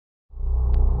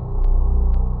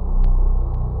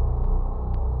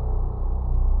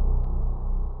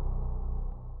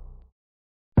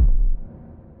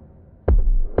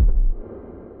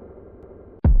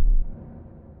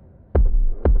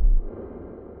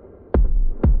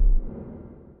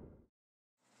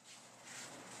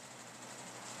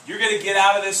You're going to get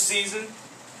out of this season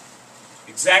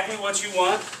exactly what you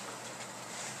want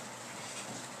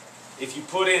if you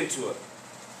put into it.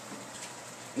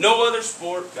 No other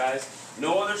sport, guys,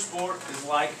 no other sport is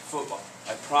like football.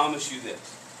 I promise you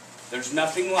this. There's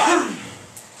nothing like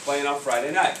playing on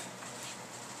Friday night.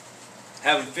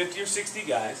 Having 50 or 60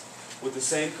 guys with the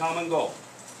same common goal.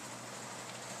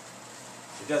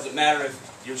 It doesn't matter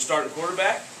if you're starting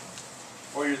quarterback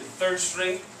or you're the third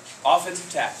string offensive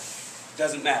tackle. It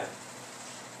doesn't matter.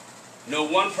 No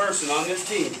one person on this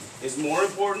team is more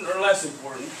important or less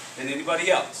important than anybody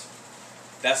else.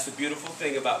 That's the beautiful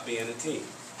thing about being a team.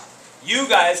 You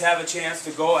guys have a chance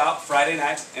to go out Friday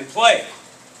nights and play.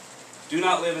 Do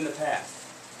not live in the past.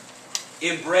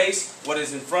 Embrace what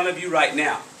is in front of you right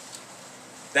now.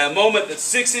 That moment that's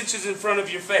 6 inches in front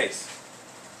of your face.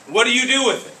 What do you do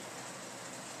with it?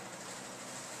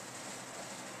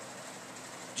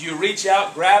 Do you reach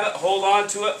out, grab it, hold on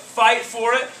to it, fight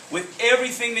for it with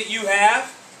everything that you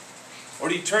have? Or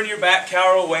do you turn your back,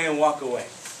 cower away, and walk away?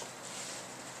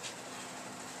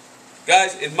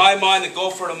 Guys, in my mind, the goal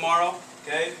for tomorrow,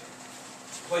 okay,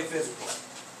 play physical.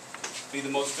 Be the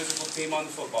most physical team on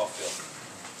the football field.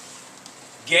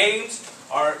 Games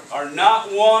are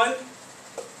not won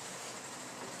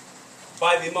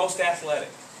by the most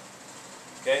athletic.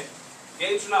 Okay?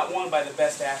 Games are not won by the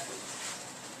best athletes.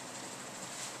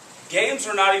 Games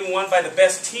are not even won by the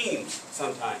best teams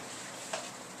sometimes.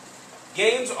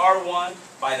 Games are won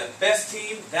by the best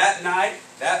team that night,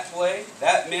 that play,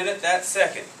 that minute, that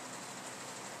second.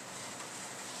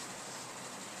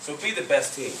 So be the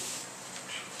best team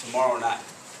tomorrow night.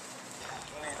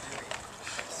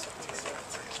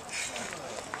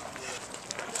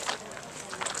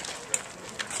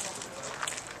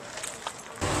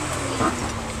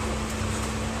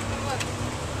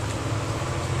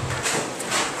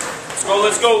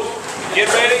 Let's go. Get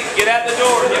ready. Get at the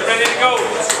door. Get ready to go.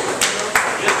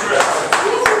 Get dressed.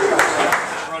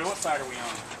 Ronnie, what side are we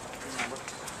on? Remember?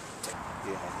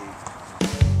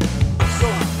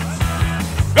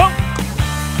 Go!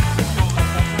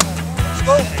 Let's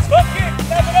go. Let's go. Kid.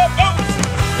 Step it up. Go.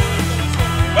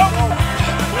 Go.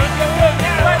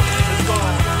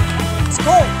 Let's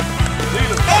go.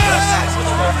 Lead us.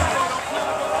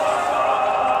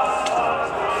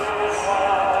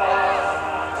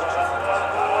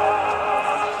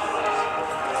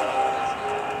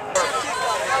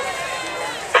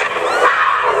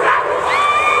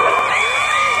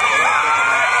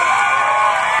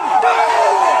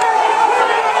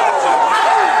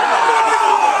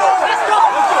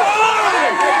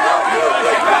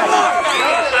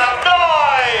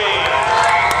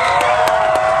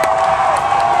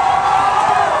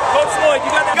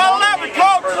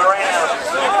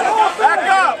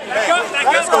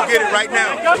 Get it right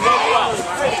now.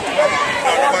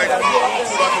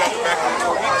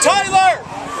 Tyler!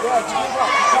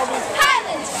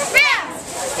 Highland Rams!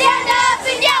 Stand up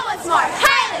and yell once more.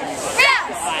 Highland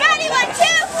Rams! Ready, 1, 2.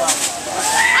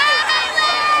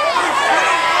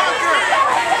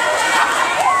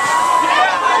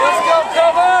 Let's go,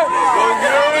 cover!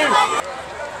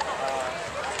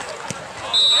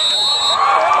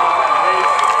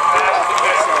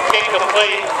 Kick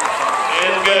complete.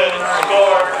 Is good.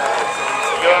 Score.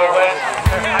 Your West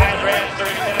Highland Rams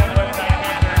 37, West High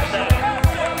Panthers 7.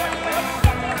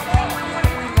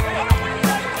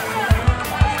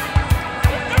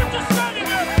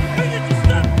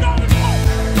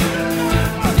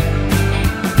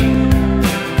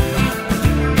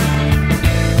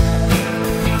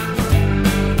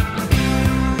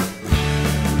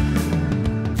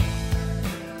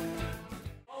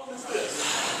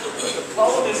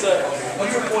 Column is a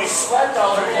 100-point flat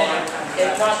dollar line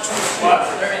and not 2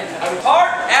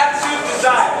 Heart, attitude,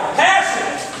 desire, passion.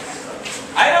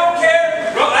 I don't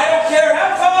care.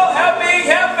 How tall, how big,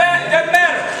 how fat. It doesn't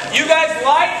matter. You guys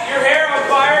light your hair on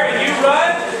fire and you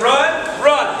run, run,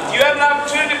 run. You have an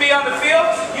opportunity to be on the field.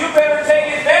 You better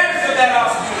take advantage of that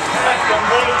opportunity.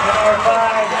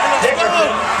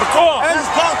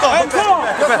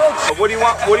 What do you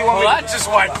want? What do you want? Well, that just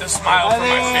wiped the smile from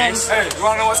my face. Hey, you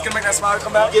want to know what's gonna make that smile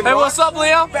come out? Hey, what's up,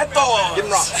 Leo? Beto. Give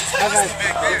him rock. Hey, wait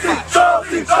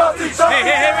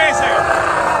a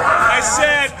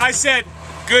second. I said,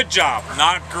 good job,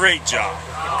 not great job.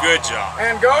 Good job.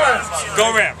 And go Rams.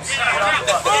 Go Rams.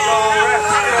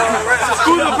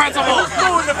 Who's the principal?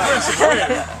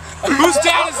 Whose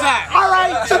dad is that?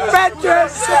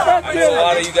 I know a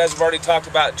lot of you guys have already talked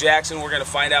about Jackson. We're going to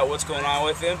find out what's going on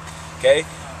with him. Okay,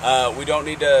 we don't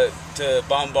need to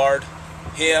bombard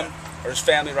him or his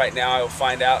family right now. I will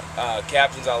find out.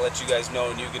 Captains, I'll let you guys know,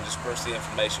 and you can disperse the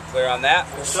information. Clear on that?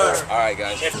 Yes, sir. All right,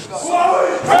 guys.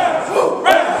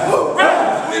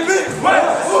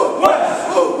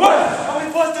 How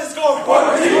many points they scored?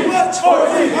 14.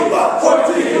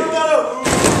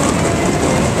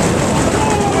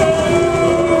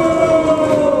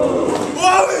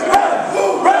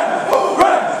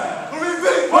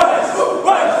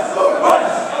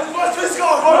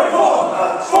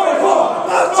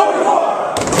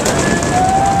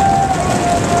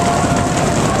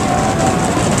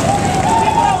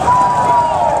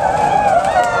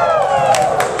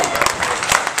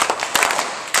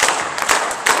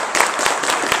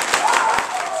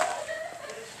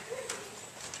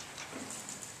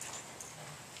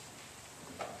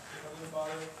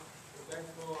 Father,